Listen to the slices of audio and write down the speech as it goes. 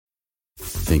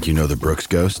Think you know the Brooks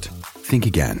Ghost? Think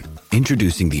again.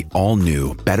 Introducing the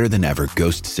all-new, better-than-ever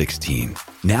Ghost 16.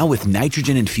 Now with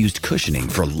nitrogen-infused cushioning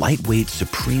for lightweight,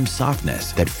 supreme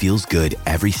softness that feels good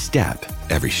every step,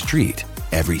 every street,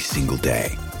 every single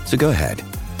day. So go ahead,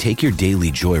 take your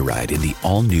daily joyride in the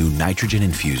all-new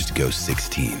nitrogen-infused Ghost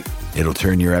 16. It'll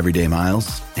turn your everyday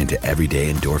miles into everyday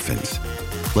endorphins.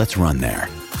 Let's run there.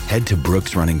 Head to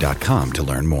brooksrunning.com to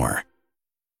learn more.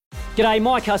 G'day,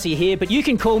 Mike Hussey here, but you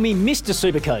can call me Mr.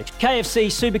 Supercoach. KFC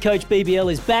Supercoach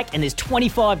BBL is back and there's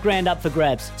 25 grand up for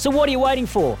grabs. So what are you waiting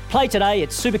for? Play today at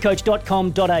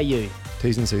supercoach.com.au.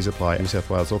 T's and C's apply. New South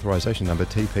Wales authorisation number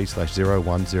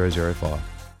TP/01005.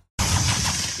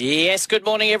 Yes, good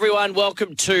morning, everyone.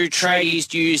 Welcome to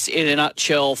Tradies News in a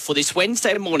nutshell for this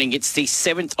Wednesday morning. It's the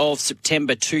 7th of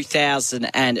September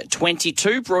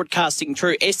 2022, broadcasting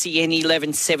through SEN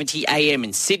 1170 AM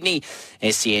in Sydney,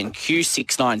 SENQ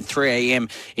 693 AM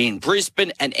in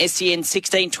Brisbane, and SEN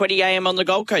 1620 AM on the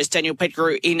Gold Coast. Daniel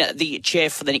Pettigrew in the chair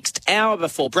for the next hour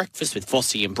before breakfast with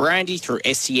Fossey and Brandy through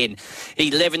SEN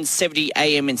 1170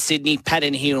 AM in Sydney, Pat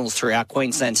and Hills through our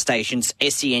Queensland stations,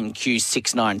 SENQ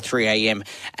 693 AM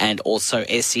and also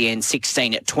SEN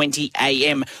 1620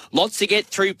 AM. Lots to get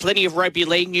through, plenty of rugby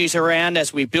league news around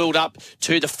as we build up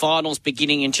to the finals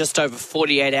beginning in just over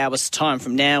 48 hours' time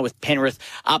from now with Penrith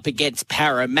up against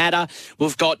Parramatta.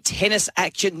 We've got tennis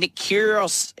action. Nick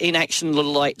Kyrgios in action a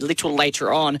little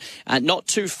later on, not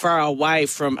too far away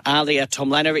from Alia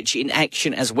Tomljanovic in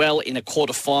action as well in a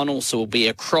quarterfinal, so we'll be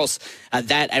across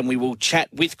that, and we will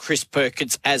chat with Chris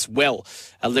Perkins as well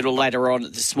a little later on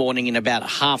this morning in about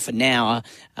half an hour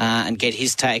and get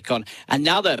his take on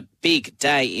another big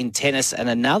day in tennis and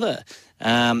another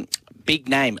big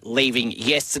name leaving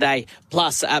yesterday.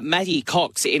 Plus, Matty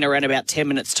Cox in around about 10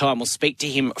 minutes' time. We'll speak to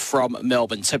him from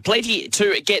Melbourne. So plenty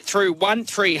to get through.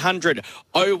 1300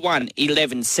 01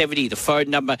 1170, the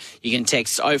phone number. You can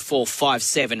text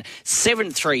 0457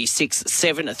 736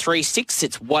 736.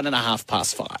 It's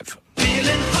 5:01.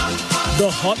 The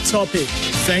Hot Topic,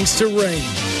 thanks to Rheem.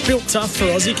 Built tough for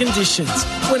Aussie conditions.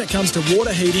 When it comes to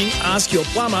water heating, ask your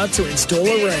plumber to install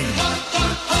a Rheem.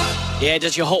 Yeah,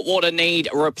 does your hot water need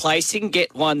replacing?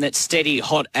 Get one that's steady,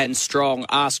 hot and strong.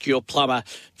 Ask your plumber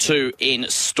to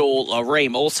install a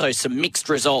Rheem. Also, some mixed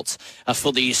results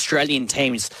for the Australian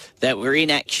teams that were in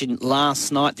action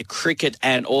last night, the cricket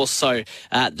and also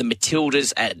the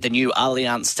Matildas at the new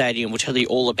Allianz Stadium. We'll tell you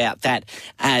all about that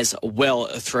as well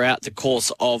throughout the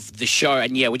course of the show.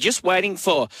 And yeah, we're just waiting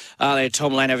for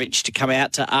Tomljanovic to come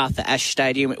out to Arthur Ashe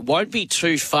Stadium. It won't be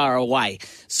too far away,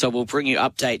 so we'll bring you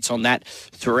updates on that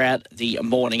throughout the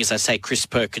morning. As I say, Chris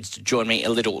Perkins to join me a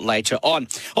little later on.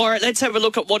 All right, let's have a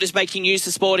look at what is making news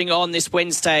this morning on this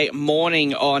Wednesday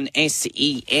morning on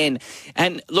SEN.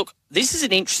 And look, this is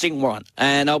an interesting one,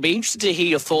 and I'll be interested to hear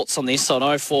your thoughts on this on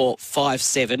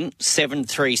 0457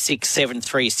 736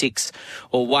 736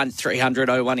 or 1300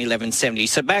 01 1170.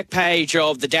 So back page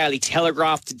of the Daily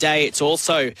Telegraph today. It's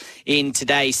also in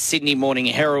today's Sydney Morning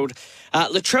Herald.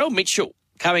 Latrell Mitchell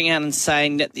coming out and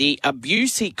saying that the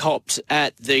abuse he copped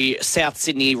at the South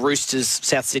Sydney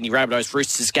Rabbitohs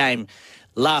Roosters game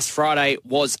last Friday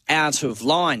was out of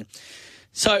line.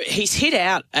 So he's hit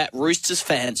out at Roosters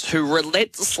fans who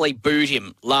relentlessly booed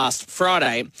him last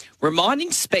Friday,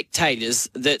 reminding spectators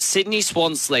that Sydney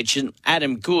Swans legend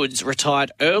Adam Goodes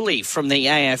retired early from the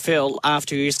AFL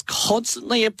after he was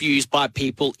constantly abused by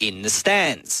people in the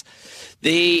stands.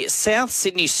 The South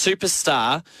Sydney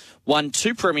superstar won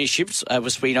 2 premierships,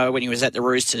 as we know, when he was at the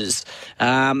Roosters,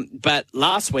 but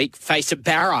last week faced a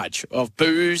barrage of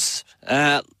boos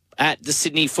at the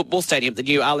Sydney Football Stadium, the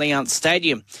new Allianz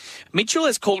Stadium. Mitchell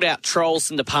has called out trolls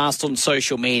in the past on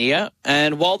social media,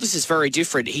 and while this is very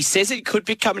different, he says it could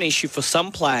become an issue for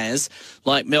some players,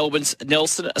 like Melbourne's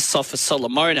Nelson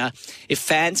Asafa-Solomona, if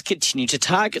fans continue to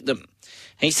target them.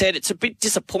 He said it's a bit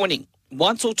disappointing.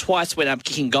 Once or twice when I'm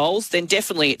kicking goals, then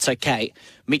definitely it's okay,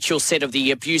 Mitchell said of the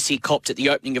abuse he copped at the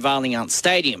opening of Allianz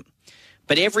Stadium.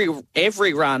 But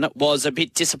every run was a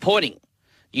bit disappointing.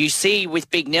 You see with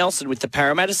Big Nelson with the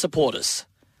Parramatta supporters.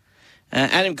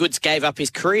 Adam Goodes gave up his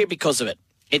career because of it.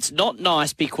 It's not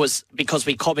nice because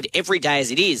we cop it every day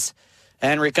as it is.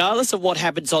 And regardless of what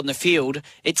happens on the field,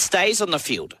 it stays on the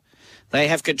field. They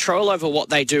have control over what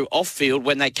they do off-field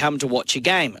when they come to watch a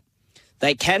game.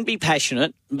 They can be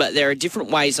passionate, but there are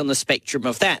different ways on the spectrum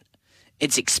of that.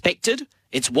 It's expected.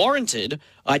 It's warranted.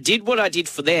 I did what I did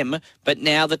for them, but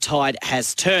now the tide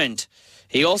has turned.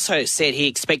 He also said he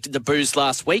expected the boos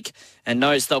last week and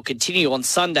knows they'll continue on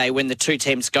Sunday when the two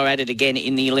teams go at it again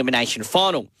in the elimination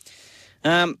final.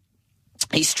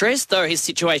 He stressed, though, his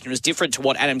situation was different to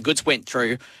what Adam Goodes went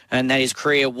through and that his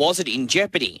career wasn't in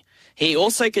jeopardy. He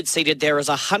also conceded there is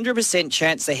a 100%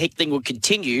 chance the heckling will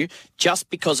continue just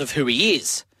because of who he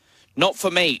is. Not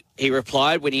for me, he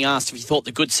replied when he asked if he thought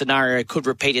the Goodes scenario could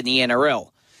repeat in the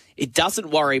NRL. It doesn't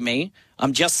worry me.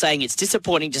 I'm just saying it's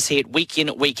disappointing to see it week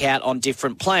in, week out on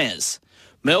different players.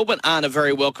 Melbourne aren't a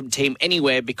very welcome team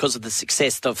anywhere because of the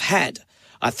success they've had.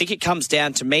 I think it comes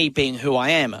down to me being who I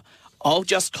am. I'll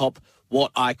just cop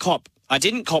what I cop. I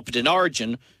didn't cop it in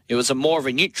Origin. It was more of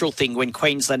a neutral thing when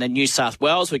Queensland and New South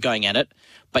Wales were going at it,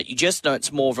 but you just know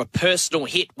it's more of a personal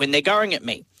hit when they're going at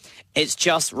me. It's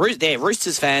just, they're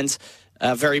Roosters fans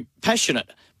are very passionate,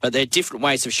 but they're different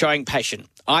ways of showing passion.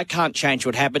 I can't change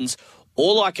what happens.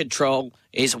 All I control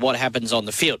is what happens on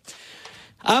the field.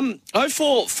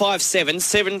 0457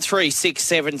 736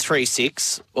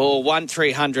 736 or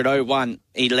 1300 01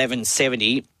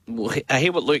 1170. I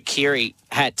hear what Luke Keary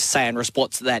had to say in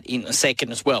response to that in a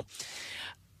second as well.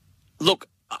 Look,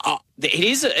 it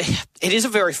is a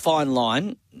very fine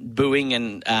line, booing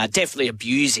and definitely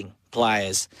abusing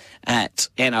players at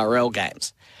NRL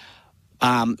games.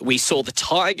 We saw the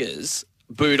Tigers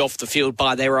booed off the field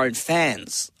by their own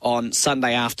fans on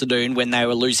Sunday afternoon when they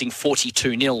were losing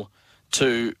 42-0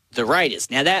 to the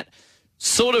Raiders. Now, that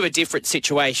sort of a different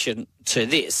situation to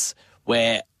this,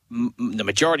 where the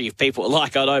majority of people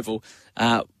like at Oval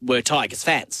were Tigers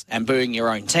fans and booing your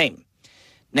own team.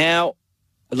 Now,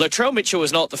 Latrell Mitchell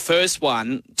was not the first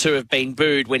one to have been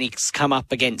booed when he's come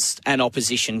up against an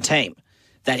opposition team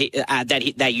that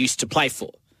they used to play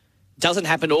for. Doesn't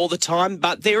happen all the time,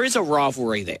 but there is a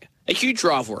rivalry there, a huge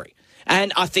rivalry.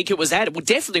 And I think it was added, well,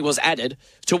 definitely was added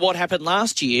to what happened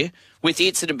last year with the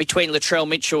incident between Latrell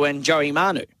Mitchell and Joey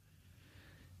Manu.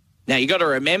 Now, you've got to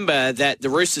remember that the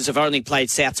Roosters have only played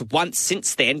Souths once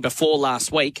since then, before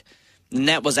last week, and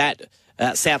that was at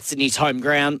South Sydney's home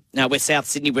ground, where South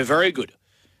Sydney were very good.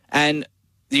 And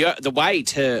the way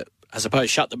to, I suppose,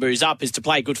 shut the boos up is to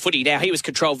play good footy. Now, he was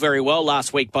controlled very well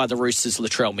last week by the Roosters'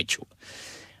 Latrell Mitchell.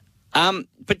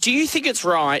 But do you think it's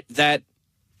right that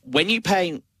when you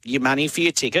pay your money for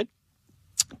your ticket,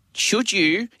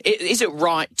 is it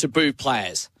right to boo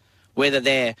players, whether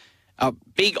they're a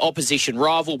big opposition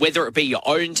rival, whether it be your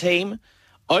own team?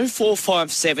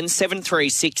 0457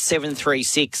 736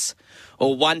 736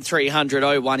 or 1300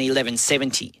 01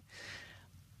 1170.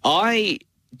 I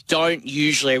don't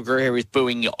usually agree with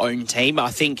booing your own team.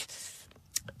 I think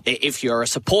if you're a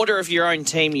supporter of your own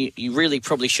team, you really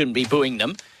probably shouldn't be booing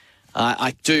them.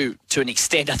 I do, to an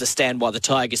extent, understand why the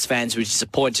Tigers fans were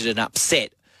disappointed and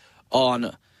upset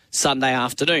on Sunday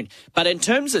afternoon. But in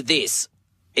terms of this,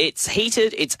 it's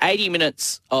heated. It's 80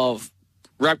 minutes of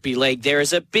rugby league. There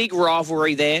is a big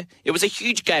rivalry there. It was a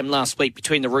huge game last week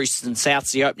between the Roosters and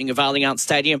Souths, the opening of Allianz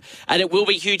Stadium, and it will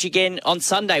be huge again on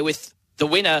Sunday with the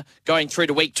winner going through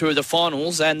to week 2 of the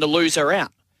finals and the loser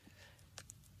out.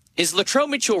 Is Latrell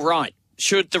Mitchell right?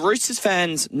 Should the Roosters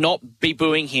fans not be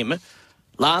booing him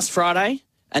last Friday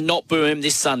and not boo him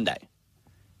this Sunday?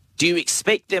 Do you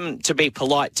expect them to be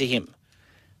polite to him?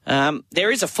 There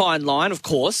is a fine line, of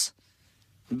course,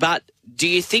 but do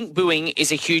you think booing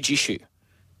is a huge issue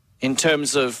in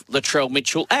terms of Latrell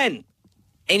Mitchell and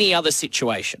any other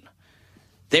situation?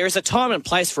 There is a time and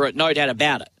place for it, no doubt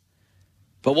about it.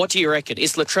 But what do you reckon?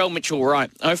 Is Latrell Mitchell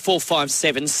right?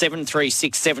 0457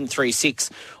 736 736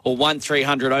 or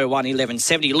 1300 01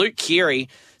 1170. Luke Keary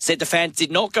said the fans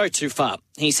did not go too far.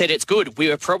 He said it's good. We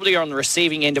were probably on the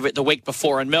receiving end of it the week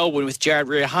before in Melbourne with Jared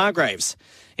Rea-Hargraves.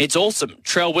 It's awesome.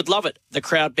 Trell would love it, the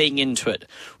crowd being into it.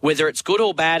 Whether it's good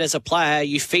or bad as a player,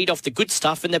 you feed off the good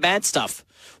stuff and the bad stuff.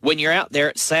 When you're out there,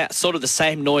 it's sort of the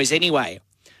same noise anyway.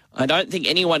 I don't think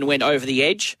anyone went over the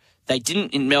edge. They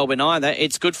didn't in Melbourne either.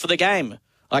 It's good for the game.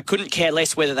 I couldn't care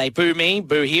less whether they boo me,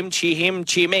 boo him,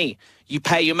 cheer me. You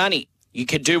pay your money. You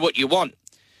can do what you want.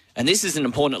 And this is an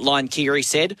important line, Keary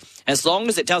said. As long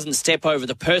as it doesn't step over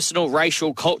the personal,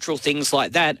 racial, cultural things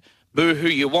like that, boo who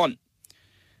you want.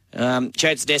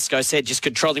 Chad Tedesco said just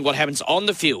controlling what happens on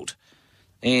the field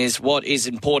is what is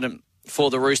important for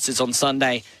the Roosters on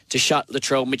Sunday to shut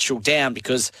Latrell Mitchell down,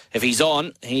 because if he's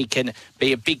on, he can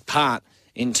be a big part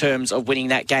in terms of winning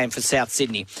that game for South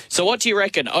Sydney. So what do you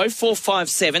reckon?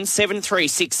 0457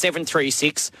 736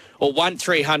 736 or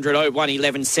 1300 01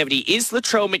 1170. Is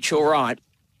Latrell Mitchell right?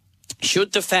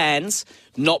 Should the fans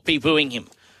not be booing him?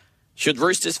 Should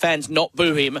Roosters fans not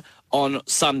boo him on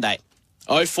Sunday?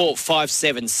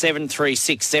 0457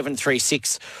 736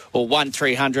 736 or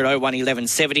 1300 01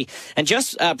 1170. And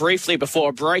just briefly before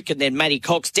a break, and then Matty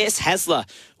Cox, Des Hasler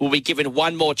will be given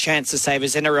one more chance to save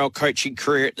his NRL coaching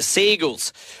career at the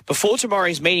Seagulls. Before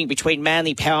tomorrow's meeting between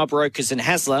Manly Power Brokers and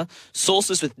Hasler,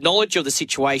 sources with knowledge of the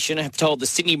situation have told the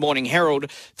Sydney Morning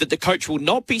Herald that the coach will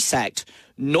not be sacked,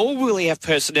 nor will he have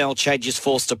personnel changes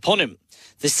forced upon him.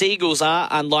 The Seagulls are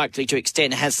unlikely to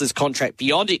extend Hasler's contract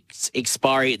beyond its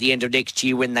expiry at the end of next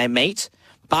year when they meet,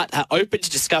 but are open to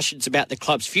discussions about the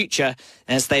club's future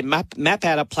as they map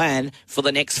out a plan for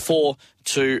the next 4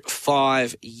 to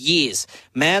 5 years.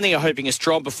 Manly are hoping a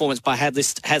strong performance by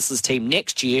Hasler's team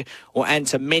next year will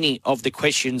answer many of the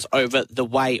questions over the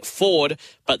way forward,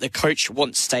 but the coach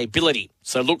wants stability.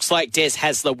 So it looks like Des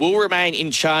Hasler will remain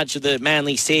in charge of the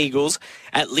Manly Seagulls,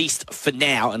 at least for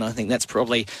now, and I think that's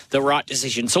probably the right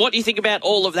decision. So what do you think about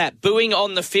all of that? Booing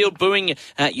on the field, booing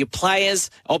your players,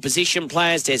 opposition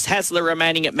players, Des Hasler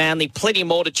remaining at Manly. Plenty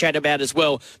more to chat about as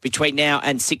well between now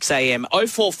and 6 a.m.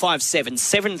 0457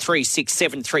 736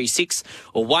 736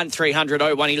 or 1300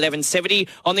 01 1170.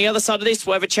 On the other side of this,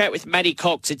 we'll have a chat with Matty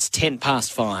Cox. It's 10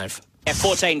 past 5. At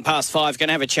 14 past 5, going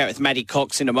to have a chat with Matty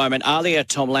Cox in a moment. Alia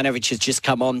Tomljanovic has just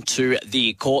come on to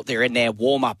the court. They're in their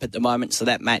warm-up at the moment, so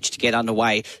that match to get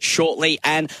underway shortly.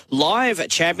 And live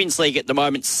at Champions League at the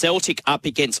moment, Celtic up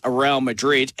against Real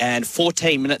Madrid, and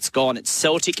 14 minutes gone. It's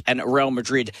Celtic and Real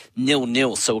Madrid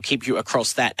 0-0, so we'll keep you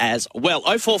across that as well.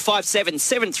 0457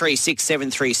 736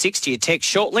 736 to your text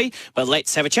shortly, but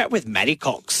let's have a chat with Matty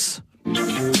Cox.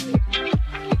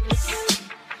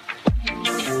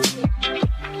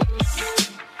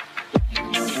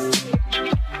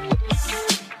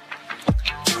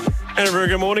 And a very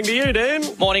good morning to you, Dan.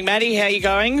 Morning, Matty. How are you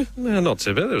going? Not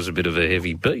too bad. There was a bit of a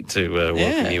heavy beat to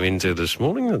welcome you into this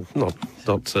morning. Not.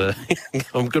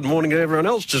 Good morning to everyone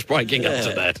else just waking up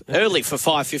to that. Early for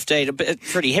 5:15, a bit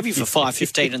pretty heavy for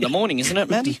 5:15 in the morning, isn't it,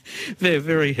 Matty? They're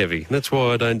very heavy. That's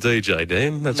why I don't DJ,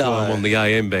 Dan. That's why I'm on the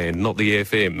AM band, not the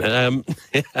FM.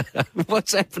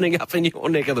 What's happening up in your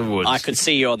neck of the woods? I could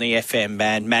see you on the FM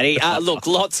band, Matty. Look,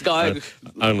 lots going.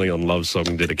 Only on love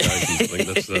song dedications. I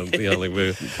think that's the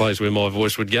only place where my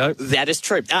voice would go. That is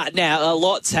true. Now,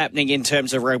 lots happening in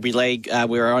terms of rugby league.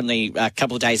 We're only a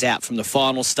couple of days out from the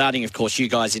finals, starting, of course, you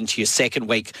guys into your second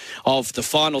week of the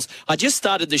finals. I just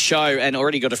started the show and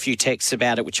already got a few texts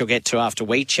about it, which you'll get to after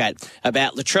we chat,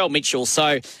 about Latrell Mitchell.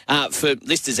 So for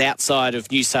listeners outside of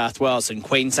New South Wales and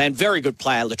Queensland, very good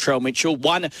player, Latrell Mitchell.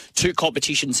 Won 2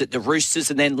 competitions at the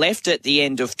Roosters and then left at the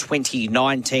end of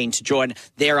 2019 to join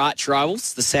their arch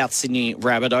rivals, the South Sydney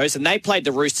Rabbitohs. And they played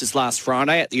the Roosters last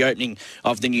Friday at the opening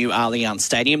of the new Allianz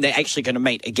Stadium. They're actually going to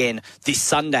meet again this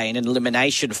Sunday in an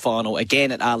elimination final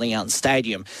again at Allianz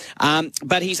Stadium.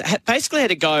 But he's basically had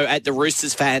a go at the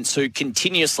Roosters fans who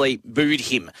continuously booed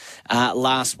him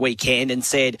last weekend and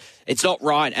said it's not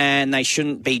right and they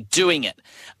shouldn't be doing it.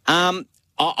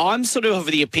 I'm sort of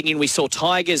the opinion we saw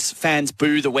Tigers fans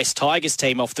boo the West Tigers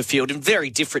team off the field in very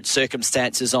different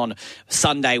circumstances on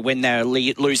Sunday when they were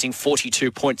losing 42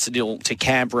 points to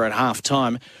Canberra at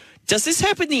half-time. Does this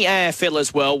happen in the AFL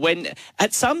as well, when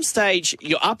at some stage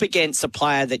you're up against a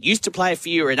player that used to play for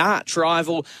you, or an arch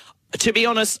rival? To be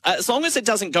honest, as long as it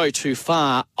doesn't go too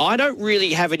far, I don't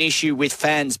really have an issue with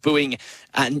fans booing,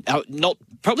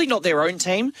 probably not their own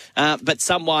team, but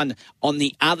someone on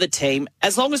the other team,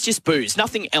 as long as just boos,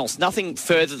 nothing else, nothing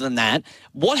further than that.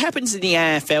 What happens in the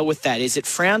AFL with that? Is it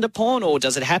frowned upon or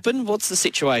does it happen? What's the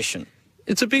situation?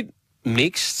 It's a bit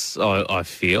mixed, I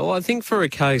feel. I think for a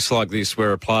case like this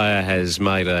where a player has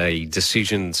made a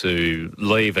decision to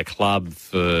leave a club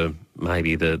for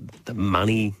maybe the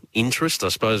money interest, I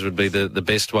suppose would be the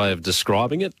best way of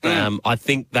describing it. I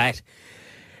think that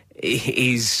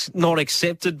is not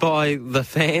accepted by the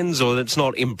fans, or it's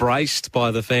not embraced by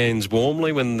the fans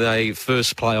warmly when they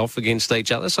first play off against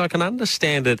each other. So I can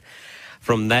understand it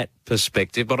from that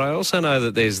perspective, but I also know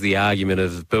that there's the argument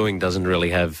of booing doesn't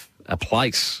really have a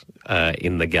place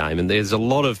in the game, and there's a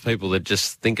lot of people that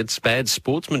just think it's bad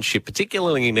sportsmanship,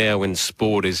 particularly now when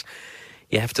sport is,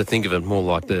 you have to think of it more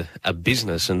like a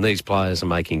business, and these players are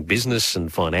making business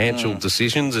and financial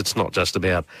decisions. It's not just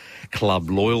about club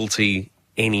loyalty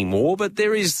anymore, but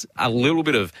there is a little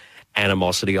bit of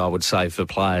animosity, I would say, for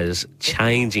players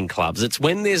changing clubs. It's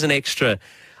when there's an extra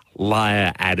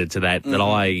layer added to that that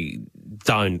I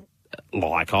don't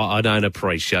like. I don't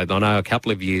appreciate. I know a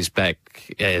couple of years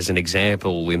back, as an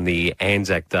example, in the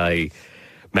Anzac Day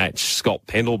match, Scott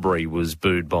Pendlebury was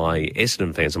booed by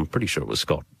Essendon fans. I'm pretty sure it was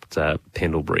Scott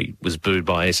Pendlebury was booed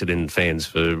by Essendon fans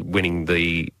for winning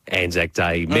the Anzac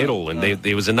Day medal. And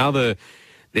there was an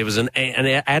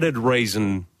added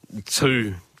reason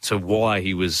to to why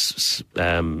he was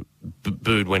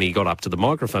booed when he got up to the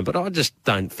microphone, but I just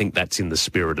don't think that's in the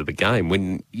spirit of the game.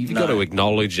 When you've got to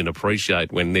acknowledge and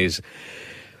appreciate when there's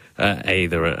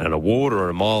either an award or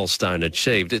a milestone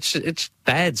achieved. It's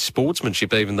bad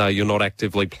sportsmanship, even though you're not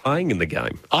actively playing in the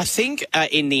game. I think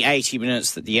in the 80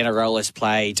 minutes that the NRL has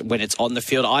played, when it's on the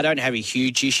field, I don't have a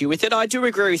huge issue with it. I do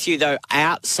agree with you, though,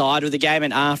 outside of the game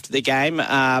and after the game,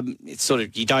 it's sort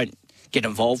of, you don't get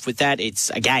involved with that. It's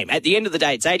a game. At the end of the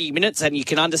day, it's 80 minutes, and you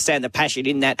can understand the passion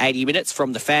in that 80 minutes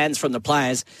from the fans, from the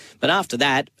players. But after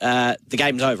that, the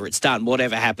game's over. It's done,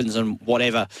 whatever happens and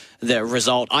whatever the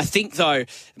result. I think, though,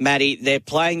 Matty, they're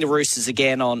playing the Roosters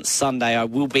again on Sunday. I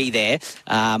will be there,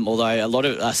 although a lot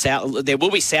of there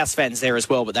will be South fans there as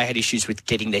well, but they had issues with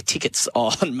getting their tickets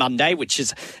on Monday, which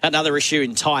is another issue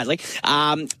entirely.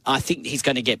 I think he's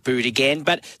going to get booed again.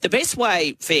 But the best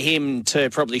way for him to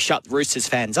probably shut the Roosters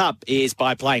fans up is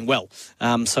by playing well.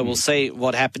 So we'll see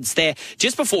what happens there.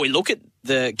 Just before we look at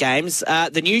the games,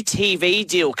 the new TV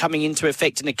deal coming into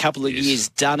effect in a couple of years,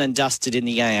 done and dusted in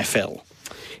the AFL.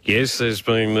 Yes, there's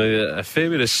been a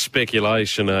fair bit of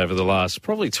speculation over the last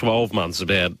probably 12 months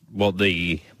about what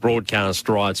the broadcast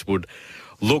rights would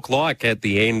look like at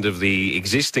the end of the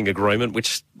existing agreement,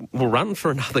 which will run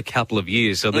for another couple of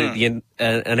years. So the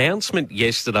announcement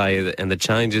yesterday and the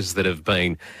changes that have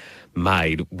been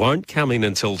made won't come in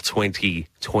until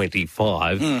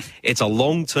 2025. It's a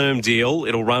long-term deal.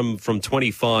 It'll run from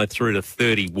 25 through to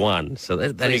 31. So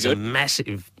that is a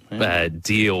massive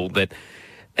deal that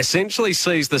essentially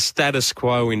sees the status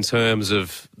quo in terms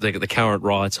of the current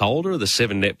rights holder, the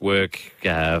Seven Network,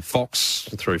 Fox,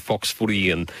 through Fox Footy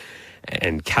and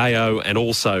KO, and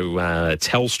also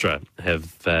Telstra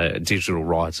have digital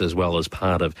rights as well as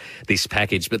part of this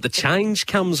package. But the change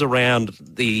comes around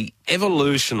the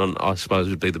evolution, and I suppose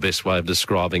would be the best way of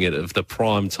describing it, of the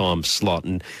prime time slot.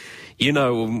 And, you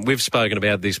know, we've spoken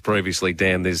about this previously,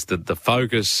 Dan. There's the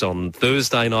focus on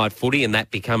Thursday night footy and that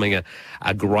becoming a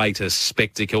greater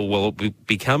spectacle. Well, it will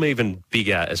become even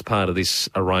bigger as part of this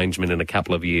arrangement in a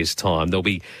couple of years' time. There'll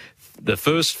be the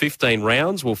first 15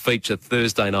 rounds will feature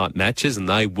Thursday night matches, and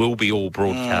they will be all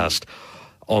broadcast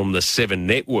on the Seven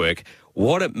Network.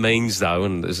 What it means, though,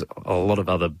 and there's a lot of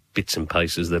other bits and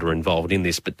pieces that are involved in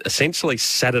this, but essentially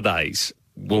Saturdays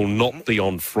will not be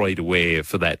on free-to-air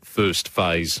for that first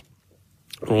phase,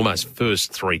 almost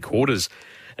first three quarters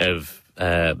of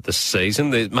the season.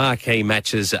 The marquee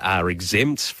matches are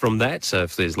exempt from that, so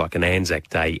if there's like an Anzac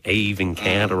Day Eve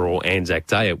encounter or Anzac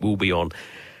Day, it will be on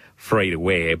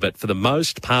free-to-air, but for the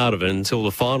most part of it, until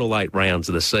the final 8 rounds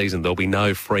of the season, there'll be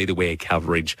no free-to-air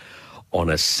coverage on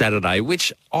a Saturday,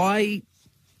 which I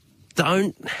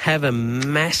don't have a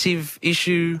massive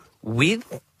issue with.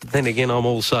 But then again, I'm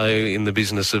also in the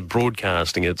business of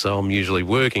broadcasting it, so I'm usually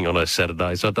working on a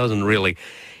Saturday, so it doesn't really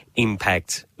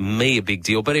impact me a big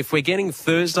deal. But if we're getting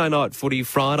Thursday night footy,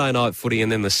 Friday night footy,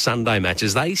 and then the Sunday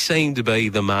matches, they seem to be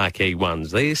the marquee ones.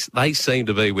 They seem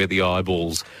to be where the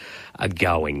eyeballs are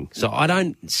going. So I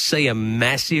don't see a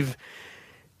massive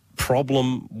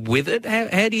problem with it.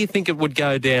 How do you think it would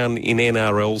go down in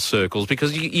NRL circles?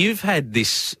 Because you've had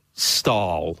this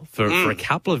style for a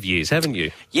couple of years, haven't you?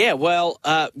 Yeah, well,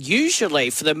 usually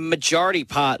for the major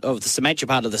part of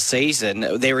the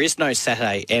season, there is no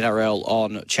Saturday NRL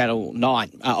on Channel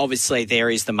 9. Obviously,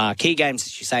 there is the marquee games,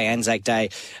 as you say, Anzac Day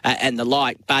and the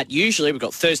like, but usually we've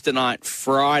got Thursday night,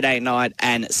 Friday night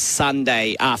and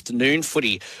Sunday afternoon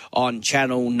footy on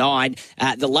Channel 9.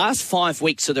 The last 5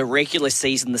 weeks of the regular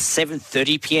season, the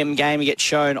 7:30pm game gets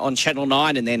shown on Channel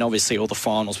 9, and then obviously all the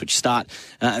finals, which start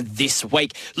this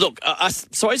week. Look, I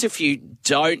suppose if you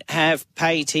don't have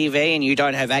pay TV and you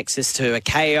don't have access to a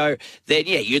KO, then,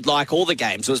 yeah, you'd like all the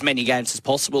games, or as many games as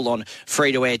possible, on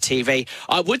free-to-air TV.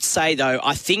 I would say, though,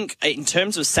 I think in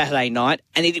terms of Saturday night,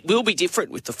 and it will be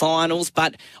different with the finals,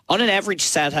 but on an average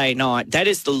Saturday night, that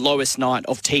is the lowest night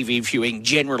of TV viewing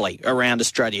generally around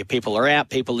Australia. People are out,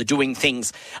 people are doing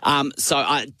things. So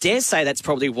I dare say that's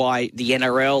probably why the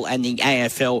NRL and the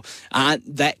AFL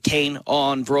aren't that keen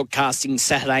on broadcasting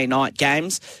Saturday night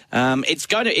games.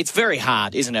 It's very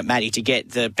hard, isn't it, Matty, to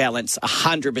get the balance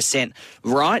 100%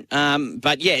 right.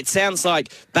 But yeah, it sounds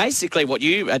like basically what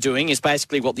you are doing is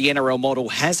basically what the NRL model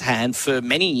has had for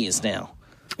many years now.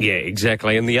 Yeah,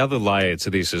 exactly. And the other layer to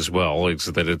this as well is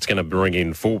that it's going to bring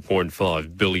in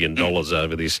 $4.5 billion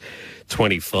over this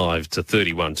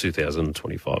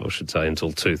 2025, I should say,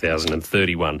 until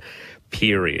 2031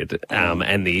 period.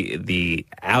 And the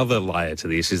other layer to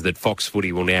this is that Fox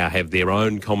Footy will now have their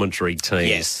own commentary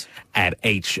teams at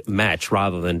each match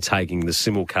rather than taking the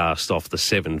simulcast off the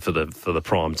 7 for the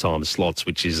prime time slots,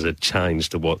 which is a change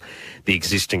to what the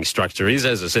existing structure is.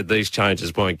 As I said, these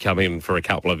changes won't come in for a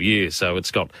couple of years, so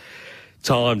it's got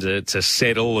time to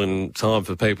settle and time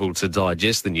for people to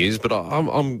digest the news. But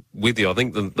I'm with you. I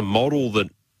think the model that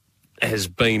has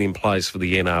been in place for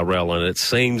the NRL, and it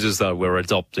seems as though we're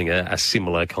adopting a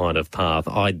similar kind of path.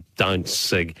 I don't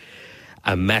see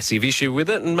a massive issue with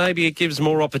it, and maybe it gives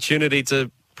more opportunity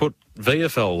to put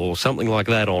VFL or something like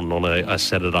that on a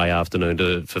Saturday afternoon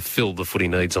to fulfil the footy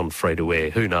needs on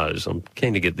free-to-air. Who knows? I'm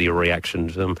keen to get the reaction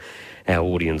from our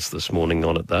audience this morning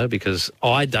on it, though, because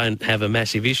I don't have a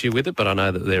massive issue with it, but I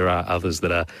know that there are others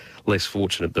that are less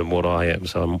fortunate than what I am,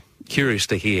 so I'm curious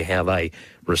to hear how they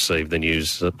receive the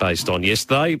news based on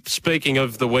yesterday. Speaking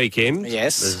of the weekend,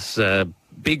 there's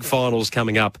big finals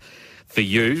coming up for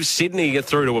you. Sydney get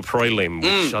through to a prelim,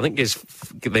 which I think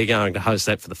they're going to host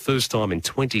that for the first time in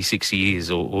 26 years,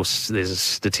 or there's a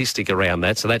statistic around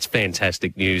that. So that's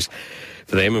fantastic news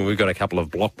for them. And we've got a couple of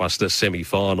blockbuster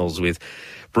semi-finals with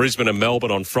Brisbane and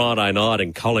Melbourne on Friday night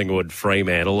and Collingwood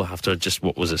Fremantle after just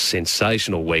what was a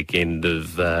sensational weekend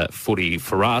of footy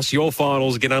for us. Your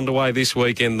finals get underway this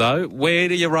weekend, though. Where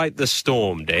do you rate the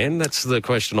Storm, Dan? That's the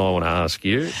question I want to ask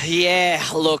you. Yeah,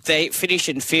 look, they finish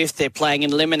in 5th. They're playing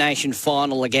an elimination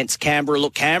final against Canberra.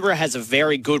 Look, Canberra has a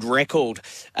very good record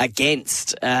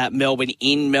against Melbourne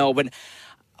in Melbourne.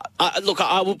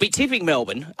 I will be tipping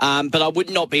Melbourne, but I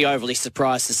would not be overly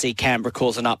surprised to see Canberra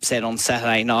cause an upset on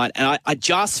Saturday night. And I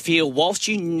just feel, whilst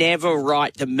you never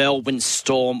write the Melbourne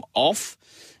Storm off,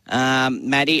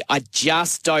 Maddie, I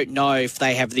just don't know if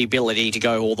they have the ability to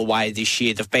go all the way this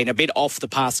year. They've been a bit off the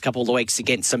past couple of weeks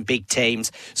against some big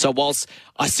teams. So whilst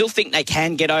I still think they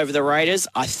can get over the Raiders,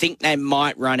 I think they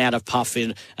might run out of puff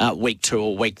in week 2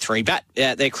 or week 3. But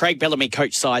they're Craig Bellamy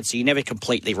coach side, so you never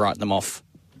completely write them off.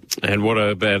 And what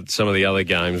about some of the other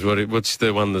games? What's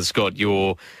the one that's got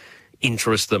your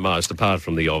interest the most, apart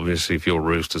from the obvious, if your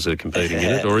Roosters are competing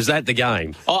in it? Or is that the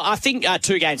game? I think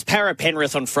 2 games.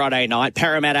 Penrith on Friday night.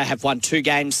 Parramatta have won 2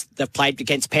 games they've played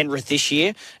against Penrith this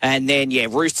year. And then,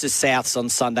 Roosters Souths on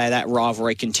Sunday. That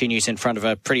rivalry continues in front of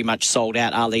a pretty much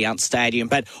sold-out Allianz Stadium.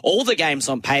 But all the games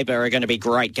on paper are going to be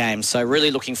great games. So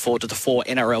really looking forward to the 4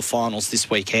 NRL finals this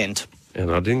weekend. And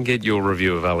I didn't get your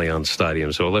review of Allianz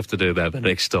Stadium, so I'll have to do that the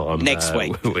next time. Next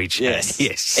week. Yes.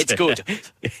 It's good.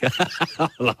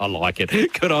 I like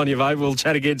it. Good on you, mate. We'll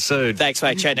chat again soon. Thanks,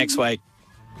 mate. Chat next week.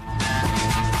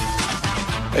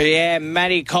 Yeah,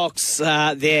 Matty Cox,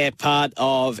 they're part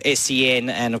of SEN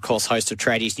and, of course, host of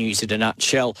Tradies News in a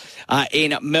Nutshell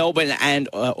in Melbourne and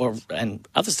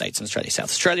other states in Australia, South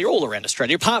Australia, all around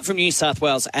Australia, apart from New South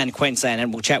Wales and Queensland,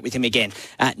 and we'll chat with him again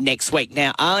next week.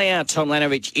 Now, Alia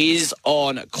Tomljanovic is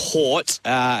on court,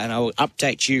 and I will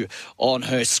update you on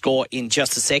her score in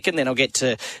just a second. Then I'll get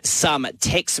to some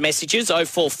text messages,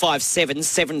 0457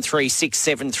 736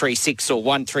 736 or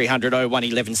 1300 01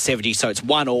 1170, so it's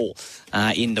 1-1.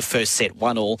 In the first set,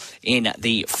 1-1 in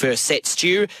the first set.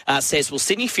 Stu says, will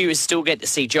Sydney Furies still get to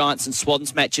see Giants and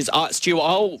Swans matches? Stu,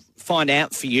 I'll find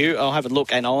out for you. I'll have a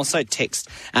look, and I'll also text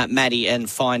Maddie and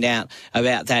find out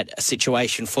about that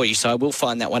situation for you. So I will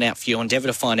find that one out for you. I'll endeavour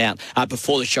to find out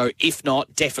before the show. If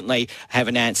not, definitely have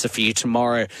an answer for you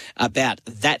tomorrow about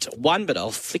that one. But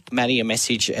I'll flick Maddie a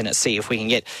message and see if we can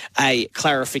get a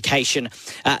clarification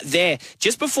there.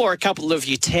 Just before a couple of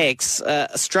your texts,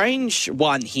 a strange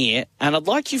one here, and I'd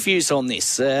like your views on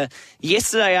this.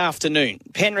 Yesterday afternoon,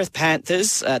 Penrith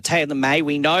Panthers, Taylor May,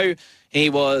 we know he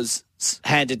was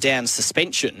handed down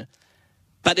suspension,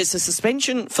 but it's a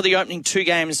suspension for the opening 2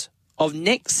 games of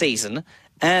next season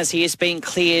as he has been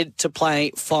cleared to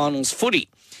play finals footy.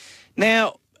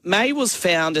 Now, May was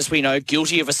found, as we know,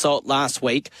 guilty of assault last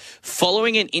week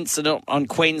following an incident on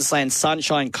Queensland's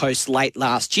Sunshine Coast late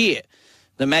last year,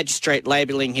 the magistrate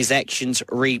labelling his actions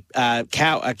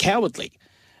cowardly.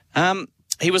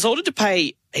 He was ordered to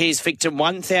pay his victim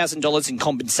 $1,000 in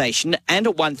compensation and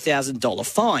a $1,000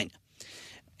 fine.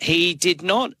 He did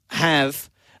not have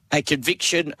a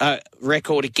conviction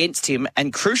record against him,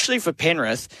 and crucially for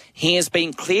Penrith, he has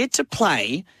been cleared to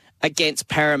play against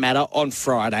Parramatta on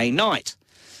Friday night.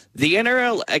 The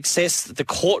NRL accessed the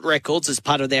court records as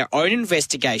part of their own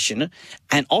investigation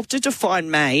and opted to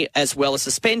fine May as well as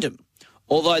suspend him,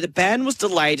 although the ban was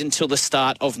delayed until the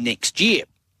start of next year.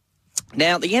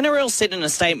 Now, the NRL said in a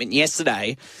statement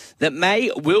yesterday that May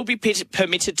will be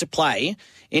permitted to play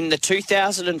in the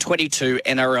 2022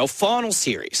 NRL Final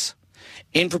Series.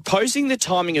 In proposing the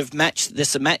timing of match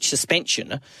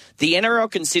suspension, the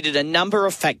NRL considered a number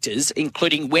of factors,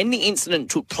 including when the incident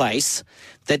took place,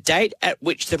 the date at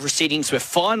which the proceedings were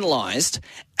finalised,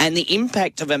 and the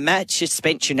impact of a match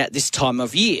suspension at this time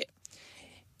of year.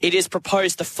 It is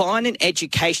proposed the fine and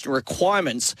education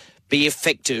requirements be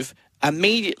effective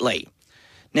immediately.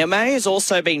 Now, May has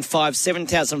also been fined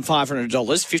 $7,500,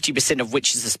 50% of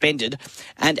which is suspended,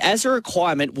 and as a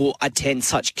requirement will attend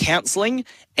such counselling,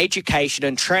 education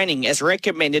and training as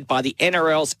recommended by the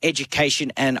NRL's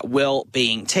Education and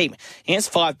Wellbeing team. He has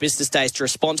 5 business days to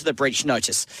respond to the breach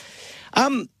notice.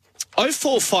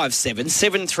 0457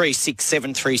 736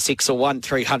 736 or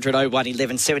 1300 01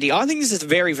 1170. I think this is a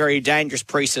very, very dangerous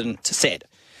precedent to set.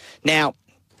 Now,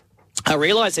 I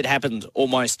realise it happened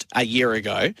almost a year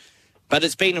ago, but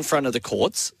it's been in front of the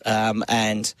courts,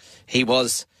 and he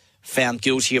was found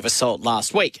guilty of assault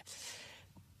last week.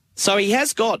 So he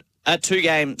has got a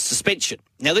 2-game suspension.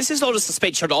 Now, this is not a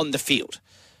suspension on the field.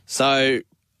 So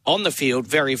on the field,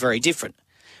 very, very different.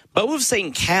 But we've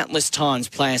seen countless times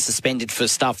players suspended for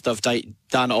stuff they've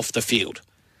done off the field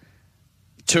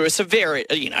to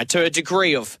a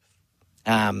degree of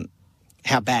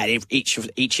how bad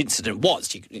each incident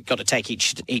was. You've got to take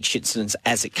each incident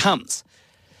as it comes.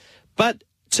 But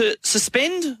to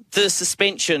suspend the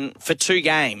suspension for 2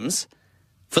 games,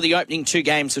 for the opening 2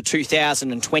 games of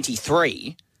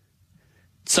 2023,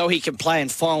 so he can play in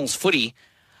finals footy,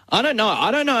 I don't know.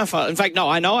 I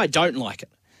know I don't like it.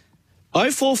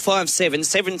 0457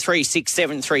 736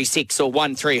 736 or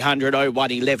 1300 01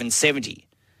 1170.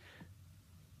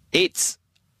 It's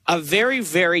a very,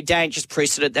 very dangerous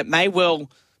precedent that may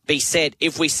well be set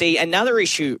if we see another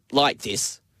issue like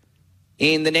this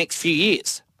in the next few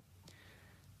years.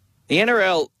 The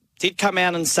NRL did come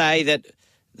out and say that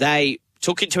they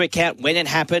took into account when it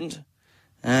happened,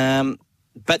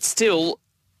 but still,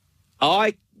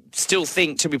 I still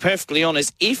think, to be perfectly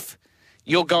honest, if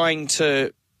you're going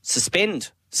to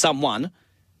suspend someone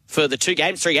for the 2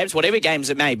 games, 3 games, whatever games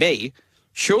it may be,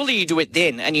 surely you do it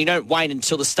then and you don't wait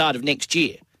until the start of next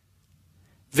year.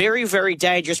 Very, very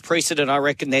dangerous precedent, I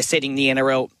reckon they're setting, the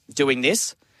NRL doing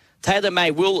this. Taylor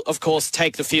May will, of course,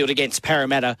 take the field against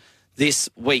Parramatta this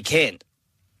weekend.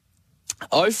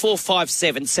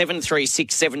 0457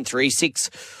 736 736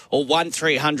 or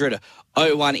 1300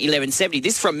 01 1170.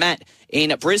 This from Matt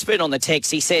in Brisbane on the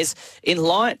text. He says, in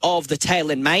light of the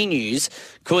Taylor May news,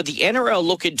 could the NRL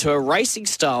look into a racing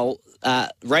style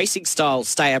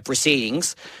stay-up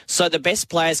proceedings so the best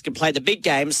players can play the big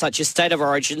games such as State of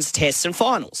Origins, Tests and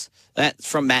Finals? That's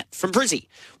from Matt from Brizzy.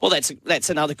 Well, that's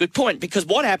another good point, because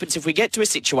what happens if we get to a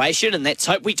situation, and let's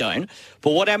hope we don't,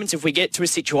 but what happens if we get to a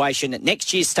situation that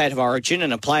next year's State of Origin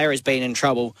and a player has been in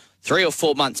trouble 3 or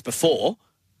 4 months before,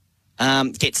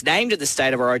 gets named in the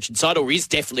State of Origin side, or is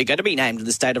definitely going to be named in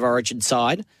the State of Origin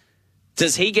side,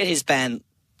 does he get his ban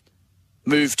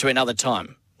moved to another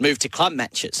time, moved to club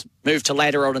matches, moved to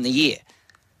later on in the year?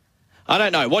 I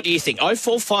don't know. What do you think?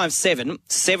 0457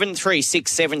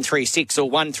 736 736 or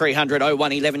 1300 01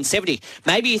 1170.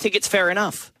 Maybe you think it's fair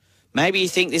enough. Maybe you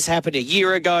think this happened a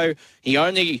year ago. He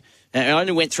only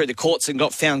went through the courts and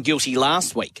got found guilty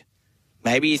last week.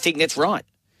 Maybe you think that's right.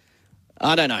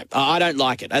 I don't know. I don't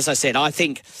like it. As I said, I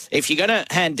think if you're going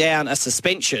to hand down a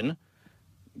suspension,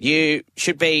 you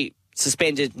should be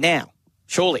suspended now,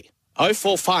 surely.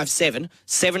 0457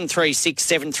 736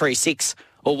 736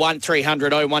 or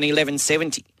 1300 01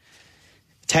 1170.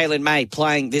 Taylor May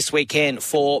playing this weekend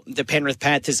for the Penrith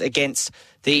Panthers against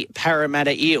the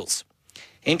Parramatta Eels.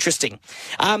 Interesting.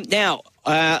 Now,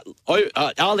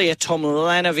 Alia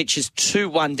Tomljanovic is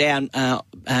 2-1 down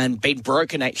and been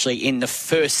broken actually in the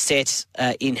first set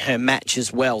in her match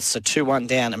as well. So 2-1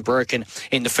 down and broken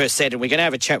in the first set. And we're going to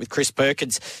have a chat with Chris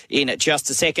Perkins in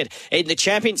just a second. In the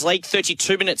Champions League,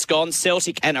 32 minutes gone.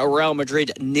 Celtic and Real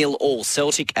Madrid 0-0.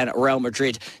 Celtic and Real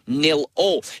Madrid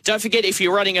 0-0. Don't forget, if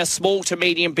you're running a small to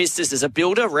medium business as a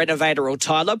builder, renovator or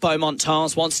tiler, Beaumont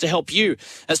Tiles wants to help you.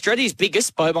 Australia's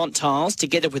biggest, Beaumont Tiles,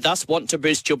 together with us, want to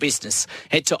boost your business.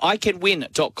 Head to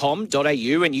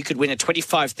iCanWin.com.au and you could win a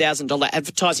 $25,000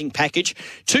 advertising package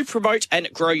to promote and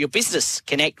grow your business.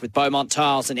 Connect with Beaumont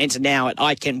Tiles and enter now at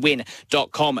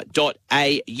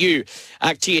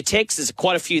iCanWin.com.au. To your texts, there's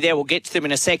quite a few there. We'll get to them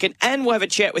in a second. And we'll have a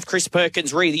chat with Chris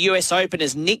Perkins re the US Open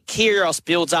as Nick Kyrgios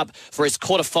builds up for his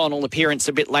quarterfinal appearance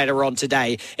a bit later on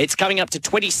today. It's coming up to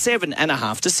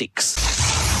 27.5 to 6.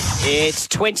 It's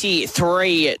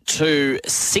 23 to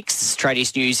 6.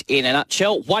 Tradies news in a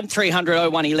nutshell. 1300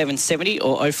 01 1170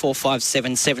 or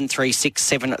 0457 736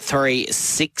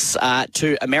 736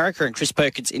 to America. And Chris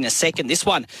Perkins in a second. This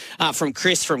one from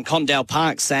Chris from Condell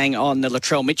Park saying on the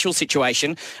Latrell Mitchell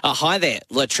situation, hi there.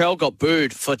 Latrell got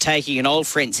booed for taking an old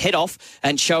friend's head off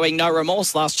and showing no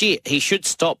remorse last year. He should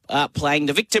stop playing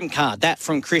the victim card. That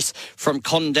from Chris from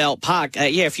Condell Park.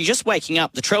 If you're just waking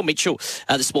up, Latrell Mitchell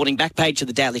this morning, back page of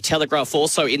the Daily Telegraph,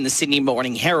 also in the Sydney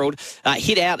Morning Herald,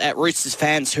 hit out at Roosters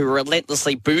fans who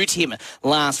relentlessly booed him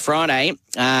last Friday,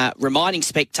 reminding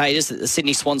spectators that the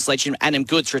Sydney Swans legend Adam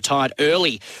Goodes retired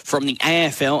early from the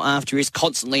AFL after he was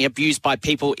constantly abused by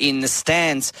people in the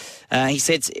stands. He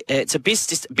said, it's a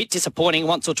bit disappointing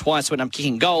once or twice when I'm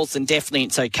kicking goals, and definitely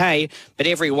it's okay, but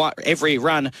every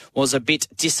run was a bit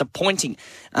disappointing.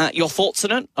 Your thoughts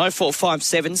on it?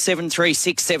 0457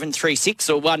 736 736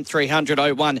 or 1300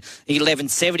 01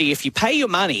 1170. If you pay your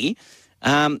money,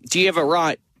 do you have a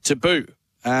right to boo?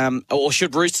 Or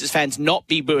should Roosters fans not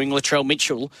be booing Latrell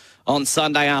Mitchell on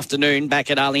Sunday afternoon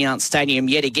back at Allianz Stadium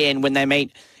yet again when they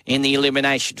meet in the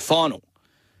elimination final?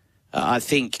 I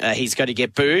think he's going to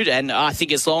get booed, and I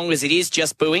think as long as it is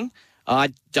just booing,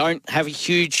 I don't have a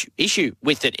huge issue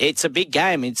with it. It's a big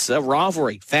game. It's a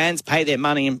rivalry. Fans pay their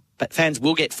money, but fans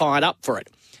will get fired up for it.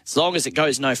 As long as it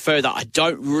goes no further, I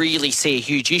don't really see a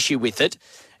huge issue with it.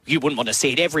 You wouldn't want to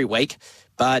see it every week,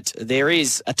 but there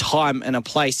is a time and a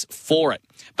place for it.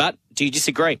 But do you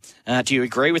disagree? Do you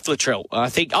agree with Latrell? I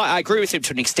think I agree with him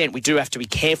to an extent. We do have to be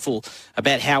careful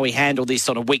about how we handle this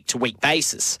on a week-to-week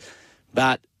basis.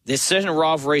 But there's certain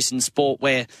rivalries in sport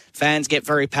where fans get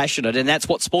very passionate, and that's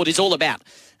what sport is all about.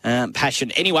 Passion.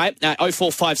 Anyway,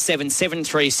 0457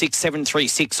 736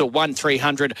 736 or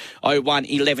 1300 01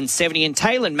 1170. And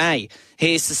Taylor May,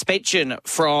 his suspension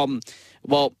from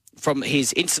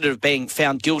his incident of being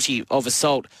found guilty of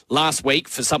assault last week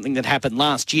for something that happened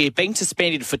last year, being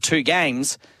suspended for 2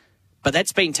 games, but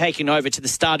that's been taken over to the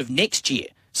start of next year.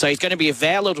 So he's going to be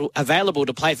available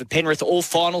to play for Penrith all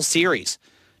final series.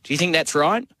 Do you think that's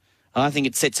right? I think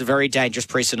it sets a very dangerous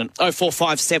precedent.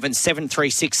 0457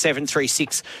 736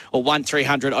 736 or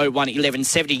 1300 01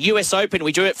 1170. US Open,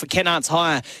 we do it for Kennards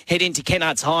Hire. Head into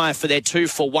Kennards Hire for their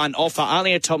 2-for-1 offer.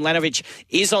 Alia Tomljanovic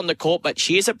is on the court, but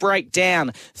she is a break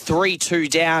down, 3-2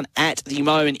 down at the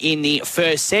moment in the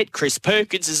first set. Chris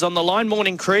Perkins is on the line.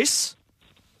 Morning, Chris.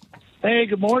 Hey,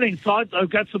 good morning. I've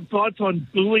got some thoughts on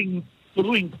booing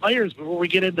players before we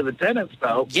get into the tennis,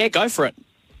 though. Yeah, go for it.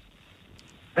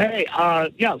 Hey,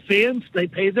 fans, they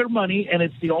pay their money, and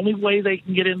it's the only way they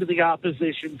can get into the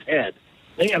opposition's head.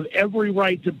 They have every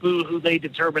right to boo who they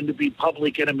determine to be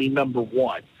public enemy number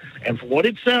one. And for what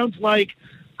it sounds like,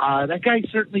 that guy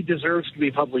certainly deserves to be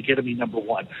public enemy number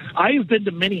one. I have been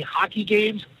to many hockey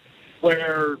games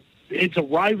where it's a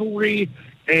rivalry,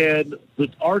 and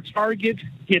our target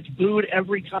gets booed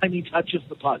every time he touches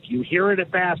the puck. You hear it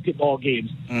at basketball games.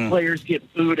 Players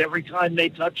get booed every time they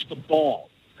touch the ball.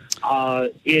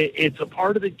 It's a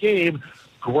part of the game.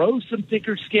 Grow some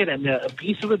thicker skin. And a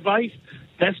piece of advice,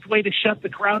 best way to shut the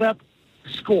crowd up,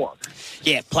 score.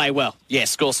 Yeah, play well. Yeah,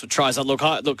 score some tries. And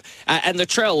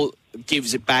Latrell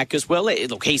gives it back as well.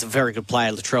 Look, he's a very good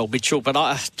player, Latrell Mitchell, but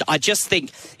I just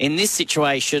think in this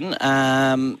situation,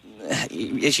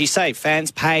 as you say,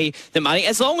 fans pay the money.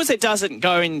 As long as it doesn't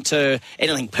go into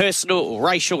anything personal or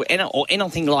racial or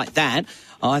anything like that,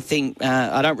 I think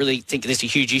I don't really think there's a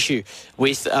huge issue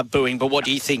with booing. But what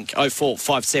do you think?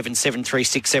 0457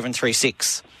 736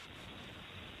 736.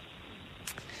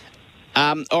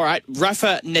 All right,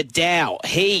 Rafa Nadal.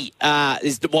 He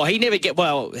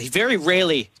he very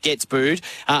rarely gets booed.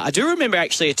 I do remember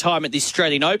actually a time at the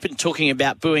Australian Open talking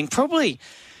about booing. Probably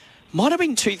might have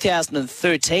been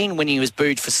 2013 when he was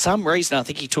booed for some reason. I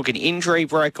think he took an injury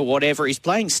break or whatever. He's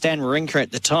playing Stan Wawrinka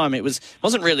at the time. It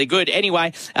wasn't really good.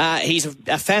 Anyway, he's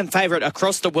a fan favourite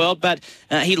across the world, but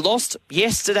he lost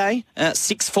yesterday,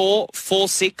 6-4,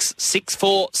 4-6,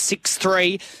 6-4,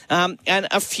 6-3, and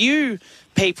a few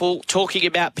people talking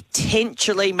about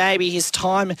potentially maybe his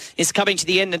time is coming to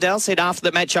the end. Nadal said after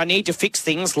the match, I need to fix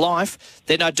things, life,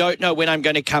 then I don't know when I'm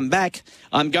going to come back.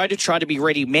 I'm going to try to be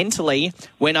ready mentally.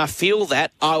 When I feel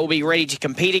that, I will be ready to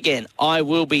compete again. I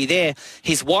will be there.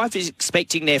 His wife is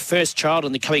expecting their first child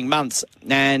in the coming months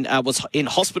and was in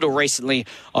hospital recently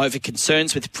over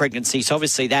concerns with pregnancy. So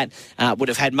obviously that would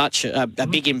have had a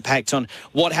big impact on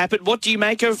what happened. What do you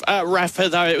make of Rafa,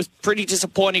 though? It was pretty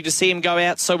disappointing to see him go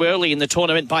out so early in the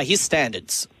tournament by his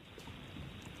standards.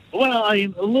 Well, I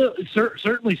mean,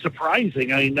 certainly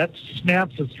surprising. I mean, that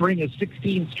snaps a string of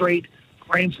 16 straight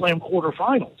Grand Slam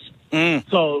quarterfinals.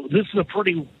 So this is a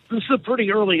pretty is a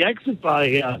pretty early exit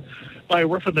by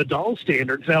Rafa Nadal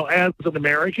standards. Now, as an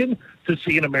American, to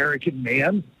see an American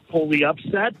man pull the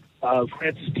upset,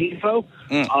 Francis Tiafoe,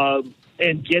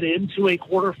 and get into a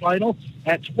quarterfinal.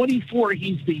 At 24,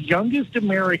 he's the youngest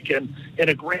American in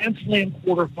a Grand Slam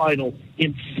quarterfinal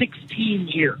in 16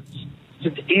 years,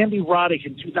 since Andy Roddick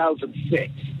in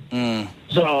 2006.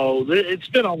 So it's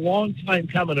been a long time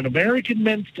coming. In American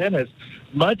men's tennis,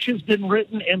 much has been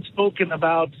written and spoken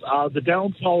about the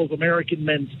downfall of American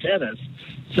men's tennis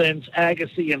since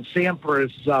Agassi and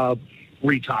Sampras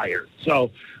retired.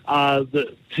 So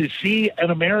to see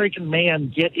an American man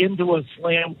get into a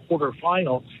slam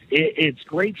quarterfinal, it's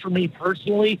great for me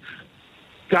personally.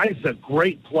 Guy's a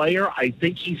great player. I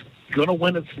think he's going to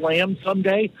win a slam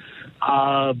someday.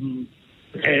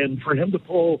 And for him to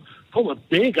pull a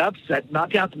big upset,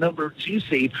 knock out the number 2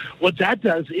 seed, what that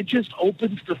does, it just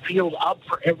opens the field up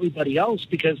for everybody else,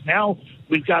 because now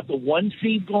we've got the 1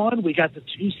 seed gone, we got the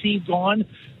 2 seed gone,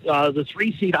 the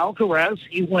 3 seed Alcaraz,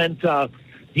 he went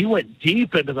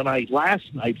deep into the night last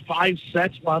night. 5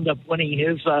 sets, wound up winning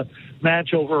his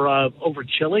match over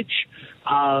Cilic.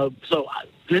 So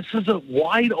this is a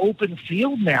wide open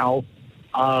field now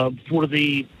for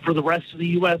the rest of the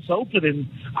U.S. Open, and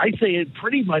I say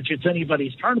it's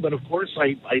anybody's tournament. Of course,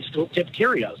 I still tip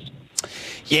Kyrgios.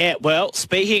 Yeah, well,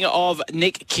 speaking of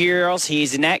Nick Kyrgios,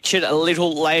 he's in action a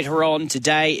little later on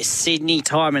today, Sydney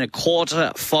time, in a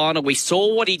quarter final. We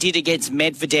saw what he did against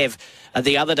Medvedev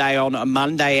the other day on a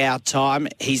Monday our time.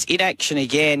 He's in action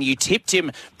again. You tipped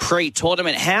him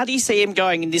pre-tournament. How do you see him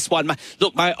going in this one?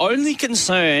 Look, my only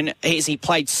concern is he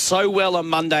played so well on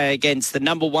Monday against the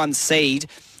number 1 seed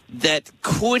that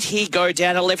could he go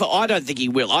down a level? I don't think he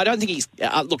will. I don't think he's...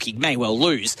 look, he may well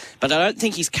lose, but I don't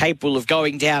think he's capable of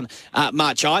going down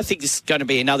much. I think this is going to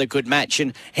be another good match.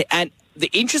 And the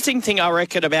interesting thing I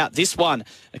reckon about this one,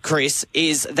 Chris,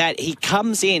 is that he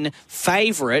comes in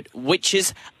favourite, which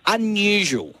is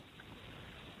unusual.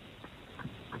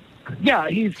 Yeah,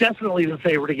 he's definitely the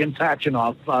favourite against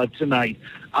Tachinov tonight.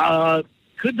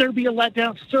 Could there be a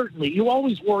letdown? Certainly. You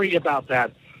always worry about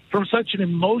that from such an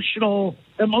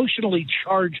emotionally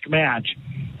charged match,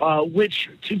 which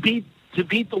to beat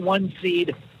the 1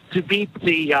 seed, to beat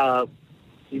the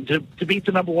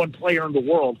number 1 player in the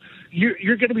world,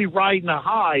 you're going to be riding a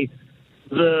high.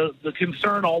 The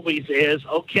concern always is,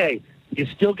 okay, you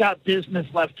still got business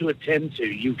left to attend to.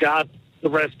 You got the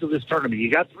rest of this tournament. You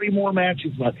got 3 more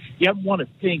matches left. You haven't won a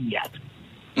thing yet.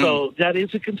 So that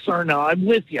is a concern. Now, I'm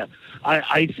with you.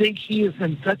 I think he is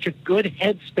in such a good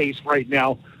headspace right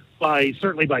now,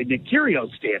 certainly by Nick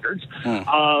Kyrgios standards,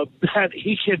 that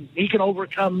he can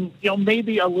overcome,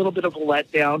 maybe a little bit of a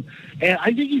letdown. And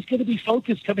I think he's going to be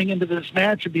focused coming into this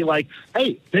match and be like,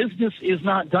 hey, business is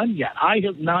not done yet. I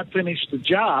have not finished the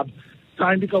job.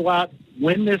 Time to go out,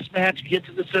 win this match, get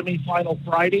to the semifinal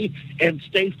Friday, and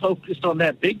stay focused on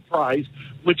that big prize,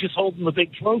 which is holding the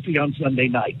big trophy on Sunday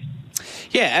night.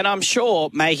 Yeah, and I'm sure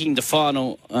making the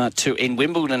final in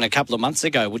Wimbledon a couple of months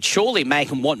ago would surely make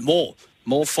him want more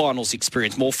finals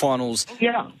experience, more finals.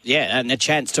 Yeah. Yeah, and a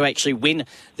chance to actually win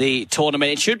the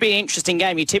tournament. It should be an interesting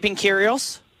game. You tipping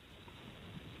Kyrgios?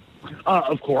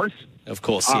 Of course. Of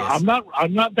course, yes.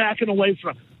 I'm not backing away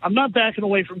from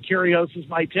Kyrgios as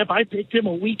my tip. I picked him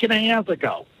a week and a half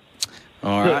ago.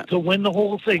 All right. To win the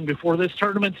whole thing before this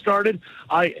tournament started.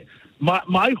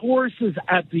 My horse has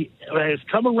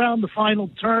come around the final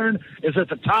turn, is at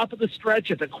the top of the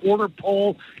stretch, at the quarter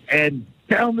pole, and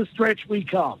down the stretch we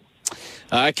come.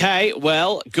 Okay,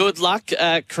 well, good luck,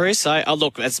 Chris.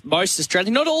 Look, as most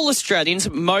Australians, not all Australians,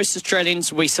 most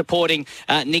Australians, we're supporting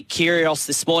Nick Kyrgios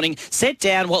this morning. Set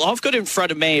down, well, I've got in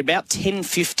front of me about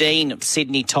 10:15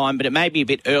 Sydney time, but it may be a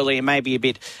bit earlier, it may be a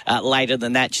bit later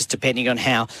than that, just depending on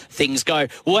how things go.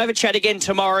 We'll have a chat again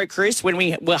tomorrow, Chris, when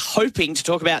we're hoping to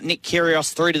talk about Nick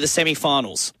Kyrgios through to the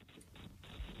semi-finals.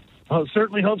 Oh,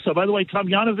 certainly hope so. By the way,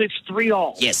 Tomljanovic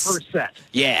 3-all. Yes. First set.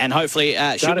 Yeah, and hopefully...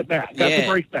 got it back. Got the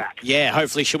break back. Yeah,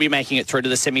 hopefully she'll be making it through to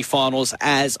the semi-finals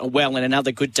as well, and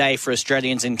another good day for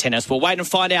Australians in tennis. We'll wait and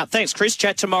find out. Thanks, Chris.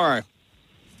 Chat tomorrow.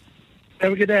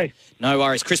 Have a good day. No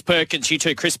worries. Chris Perkins, you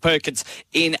too. Chris Perkins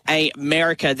in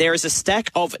America. There is a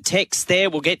stack of texts there.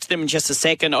 We'll get to them in just a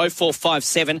second.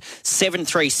 0457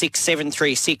 736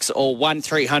 736 or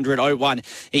 1300 01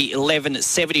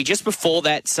 1170. Just before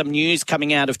that, some news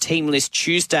coming out of Team List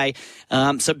Tuesday.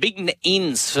 Some big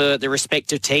ins for the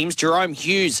respective teams. Jerome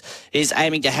Hughes is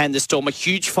aiming to hand the Storm a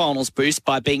huge finals boost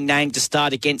by being named to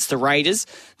start against the Raiders.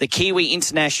 The Kiwi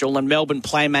international and Melbourne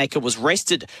playmaker was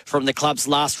rested from the club's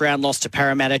last round loss to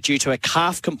Parramatta due to a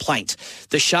calf complaint.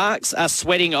 The Sharks are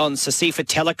sweating on Sasifa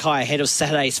Talakai ahead of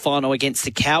Saturday's final against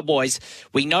the Cowboys.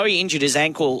 We know he injured his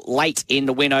ankle late in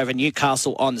the win over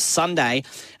Newcastle on Sunday.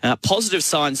 Positive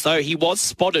signs, though, he was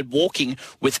spotted walking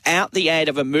without the aid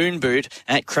of a moon boot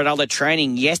at Cronulla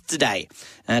training yesterday.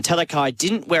 Talakai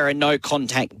didn't wear a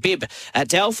no-contact bib.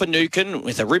 Dal Finucane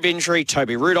with a rib injury,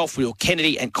 Toby Rudolph, Will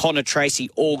Kennedy and Connor Tracy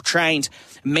all trained.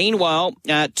 Meanwhile,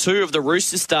 two of the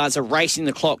Rooster stars are racing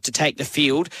the clock to take the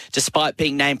field despite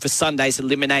being named for Sunday's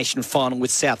elimination final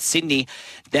with South Sydney.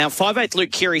 Now, 5'8"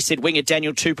 Luke Keary said winger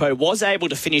Daniel Tupou was able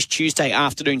to finish Tuesday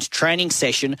afternoon's training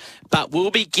session but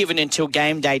will be given until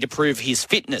game day to prove his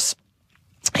fitness.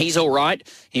 He's all right.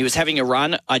 He was having a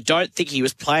run. I didn't think he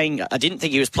was playing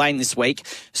this week,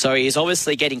 so he is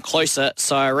obviously getting closer,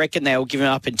 so I reckon they'll give him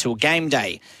up until game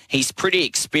day. He's pretty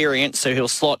experienced, so he'll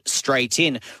slot straight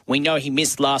in. We know he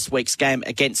missed last week's game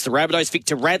against the Rabbitohs.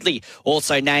 Victor Radley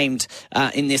also named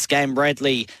in this game.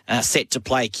 Radley set to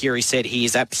play. Keary said he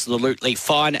is absolutely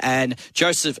fine, and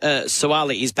Joseph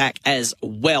Suwali is back as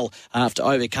well after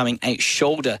overcoming a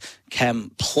shoulder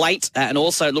complaint. And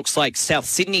also looks like South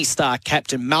Sydney star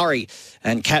Captain Murray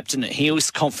and Captain, he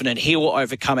was confident he will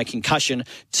overcome a concussion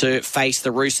to face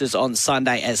the Roosters on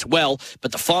Sunday as well.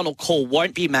 But the final call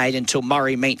won't be made until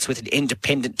Murray meets with an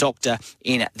independent doctor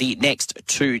in the next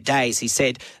 2 days. He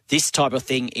said this type of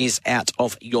thing is out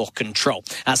of your control.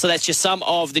 So that's just some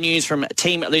of the news from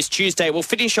Team List Tuesday. We'll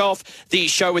finish off the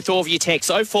show with all of your texts.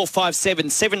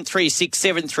 0457 736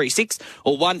 736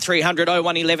 or 1300 01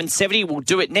 1170. We'll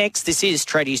do it next. This is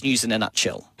Tradies News in a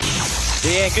nutshell.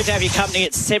 Yeah, good to have your company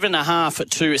at 7.5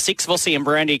 to 6. Vossi and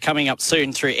Brandy coming up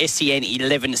soon through SEN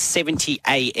 1170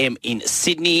 AM in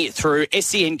Sydney, through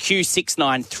SENQ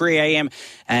 693 AM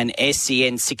and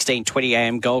SEN 1620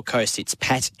 AM Gold Coast. It's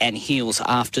Pat and Heels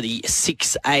after the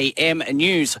 6 AM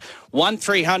news.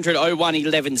 1300 01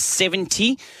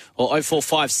 1170 or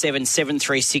 0457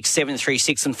 736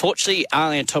 736. Unfortunately,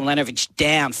 Arlen Tomljanovic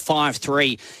down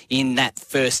 5-3 in that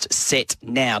first set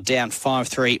now. Down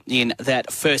 5-3 in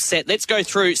that first set. Let's go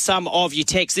through some of your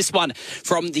texts. This one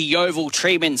from the Yeovil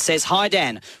Treeman says, "Hi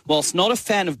Dan, whilst not a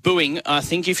fan of booing, I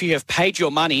think if you have paid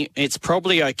your money, it's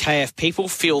probably okay if people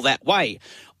feel that way.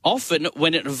 Often,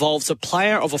 when it involves a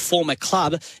player of a former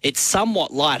club, it's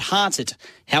somewhat light-hearted.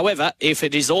 However, if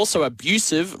it is also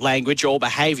abusive language or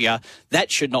behaviour,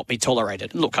 that should not be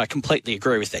tolerated." Look, I completely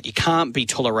agree with that. You can't be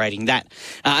tolerating that.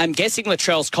 I'm guessing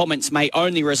Latrell's comments may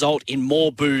only result in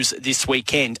more boos this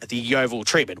weekend, the Yeovil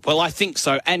treatment. Well, I think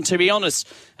so. And to be honest,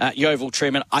 Yeovil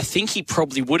treatment, I think he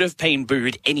probably would have been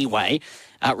booed anyway,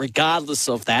 regardless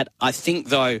of that. I think,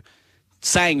 though,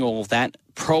 saying all of that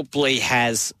probably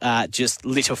has just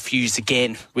lit a fuse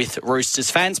again with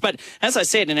Roosters fans. But as I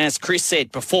said, and as Chris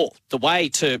said before, the way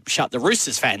to shut the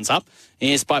Roosters fans up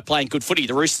is by playing good footy.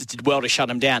 The Roosters did well to shut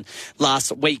them down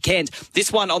last weekend.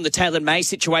 This one on the Taylor May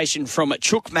situation from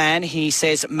Chookman. He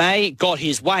says, May got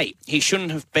his way. He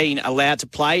shouldn't have been allowed to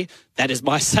play. That is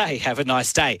my say. Have a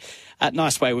nice day.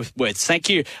 Nice way with words. Thank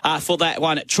you for that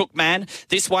one, Chookman.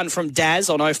 This one from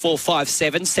Daz on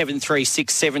 0457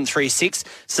 736 736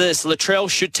 says Latrell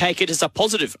should take it as a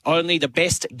positive. Only the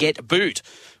best get booed.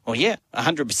 Well, yeah,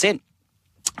 100%.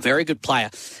 Very good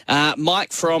player.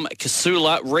 Mike from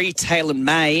Casula, Taylor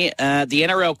May. The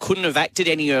NRL couldn't have acted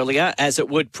any earlier as it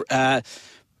would...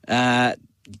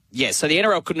 So the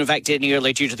NRL couldn't have acted any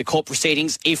earlier due to the court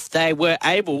proceedings. If they were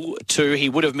able to, he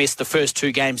would have missed the first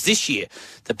 2 games this year.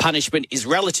 The punishment is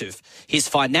relative. His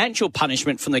financial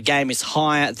punishment from the game is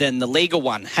higher than the legal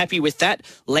one. Happy with that?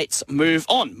 Let's move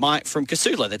on. Mike from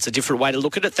Casula. That's a different way to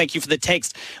look at it. Thank you for the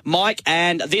text, Mike.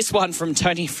 And this one from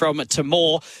Tony from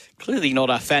Timor. Clearly not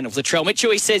a fan of Latrell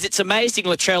Mitchell. He says, it's amazing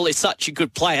Latrell is such a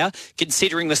good player,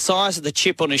 considering the size of the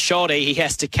chip on his shoulder he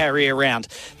has to carry around.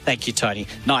 Thank you, Tony.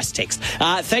 Nice text.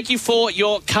 Thank you for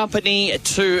your company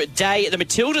today. The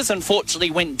Matildas,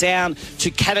 unfortunately, went down to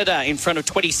Canada in front of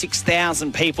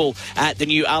 26,000 people at the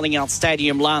new Allianz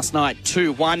Stadium last night,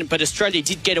 2-1. But Australia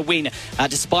did get a win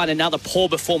despite another poor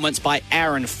performance by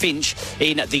Aaron Finch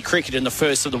in the cricket in the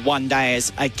first of the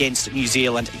one-dayers against New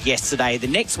Zealand yesterday. The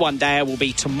next one-dayer will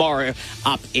be tomorrow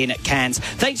up in Cairns.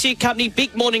 Thanks to your company.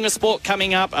 Big morning of sport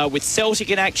coming up with Celtic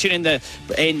in action in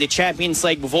the Champions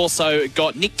League. We've also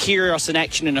got Nick Kyrgios in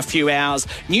action in a few hours.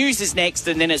 News is next,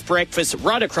 and then it's breakfast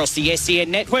right across the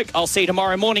SEN network. I'll see you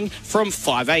tomorrow morning from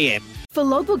 5 a.m. For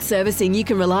logbook servicing you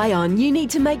can rely on, you need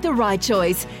to make the right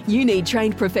choice. You need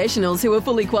trained professionals who are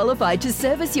fully qualified to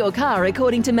service your car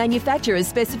according to manufacturer's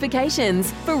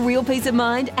specifications. For real peace of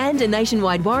mind and a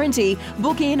nationwide warranty,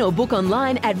 book in or book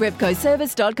online at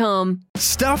repcoservice.com.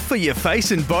 Stuff for your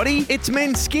face and body? It's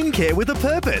men's skincare with a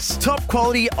purpose. Top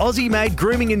quality Aussie-made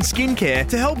grooming and skincare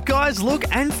to help guys look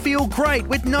and feel great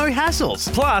with no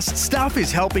hassles. Plus, Stuff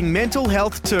is helping mental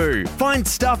health too. Find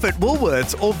Stuff at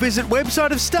Woolworths or visit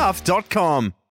websiteofstuff.com.